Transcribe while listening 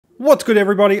What's good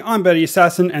everybody, I'm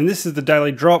birdyassassin and this is the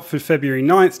daily drop for February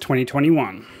 9th,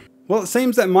 2021. Well, it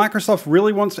seems that Microsoft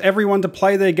really wants everyone to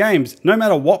play their games, no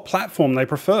matter what platform they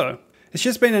prefer. It's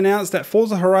just been announced that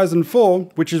Forza Horizon 4,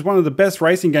 which is one of the best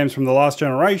racing games from the last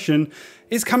generation,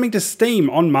 is coming to Steam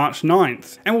on March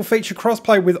 9th, and will feature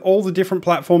crossplay with all the different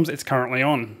platforms it's currently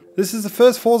on. This is the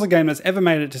first Forza game that's ever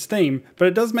made it to Steam, but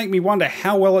it does make me wonder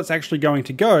how well it's actually going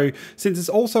to go, since it's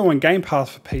also on Game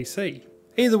Pass for PC.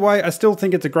 Either way, I still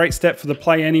think it's a great step for the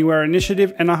Play Anywhere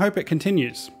initiative, and I hope it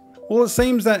continues. Well, it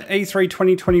seems that E3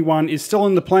 2021 is still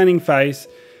in the planning phase,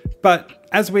 but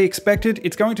as we expected,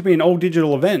 it's going to be an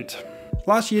all-digital event.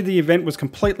 Last year the event was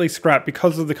completely scrapped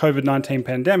because of the COVID-19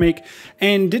 pandemic,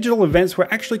 and digital events were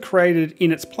actually created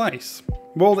in its place.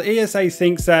 Well, the ESA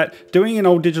thinks that doing an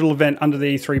all-digital event under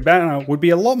the E3 banner would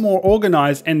be a lot more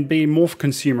organised and be more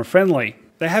consumer-friendly.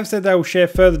 They have said they will share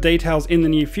further details in the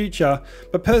near future,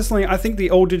 but personally I think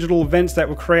the all-digital events that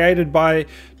were created by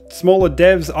smaller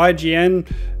devs, IGN,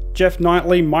 Jeff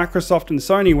Knightley, Microsoft and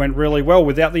Sony went really well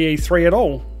without the E3 at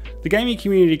all. The gaming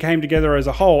community came together as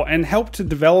a whole and helped to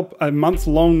develop a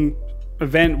month-long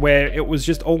event where it was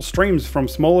just all streams from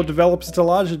smaller developers to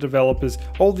larger developers.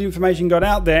 All the information got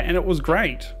out there and it was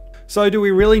great. So do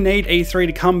we really need E3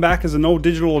 to come back as an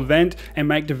all-digital event and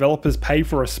make developers pay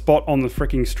for a spot on the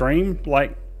freaking stream?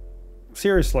 Like,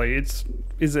 seriously,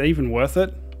 is it even worth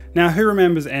it? Now, who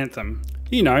remembers Anthem?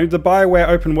 You know, the BioWare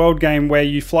open world game where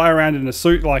you fly around in a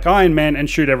suit like Iron Man and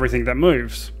shoot everything that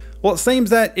moves. Well, it seems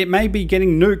that it may be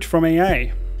getting nuked from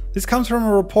EA. This comes from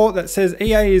a report that says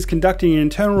EA is conducting an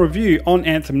internal review on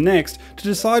Anthem next to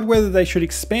decide whether they should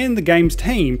expand the game's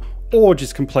team or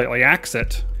just completely axe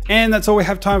it. And that's all we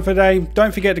have time for today.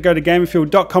 Don't forget to go to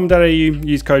gamerfield.com.au,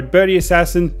 use code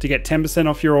birdyassassin to get 10%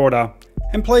 off your order.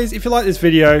 And please, if you like this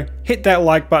video, hit that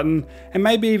like button and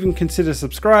maybe even consider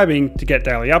subscribing to get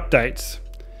daily updates.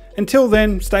 Until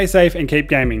then, stay safe and keep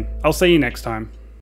gaming. I'll see you next time.